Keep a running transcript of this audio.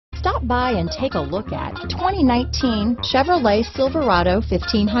Stop by and take a look at 2019 Chevrolet Silverado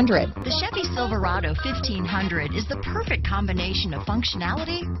 1500. The Chevy Silverado 1500 is the perfect combination of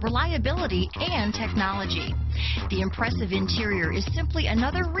functionality, reliability, and technology. The impressive interior is simply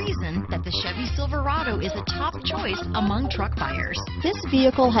another reason that the Chevy Silverado is a top choice among truck buyers. This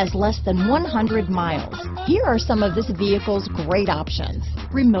vehicle has less than 100 miles. Here are some of this vehicle's great options: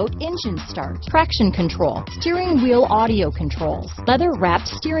 remote engine start, traction control, steering wheel audio controls, leather-wrapped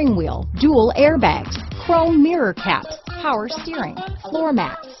steering wheel, dual airbags, chrome mirror caps, power steering, floor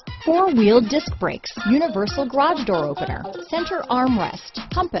mats, four-wheel disc brakes, universal garage door opener, center armrest,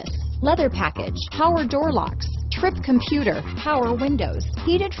 compass, leather package, power door locks, trip computer, power windows,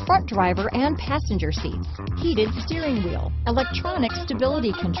 heated front driver and passenger seats, heated steering wheel, electronic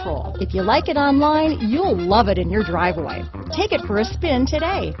stability control. If you like it online, you'll love it in your driveway. Take it for a spin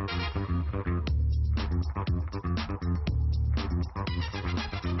today.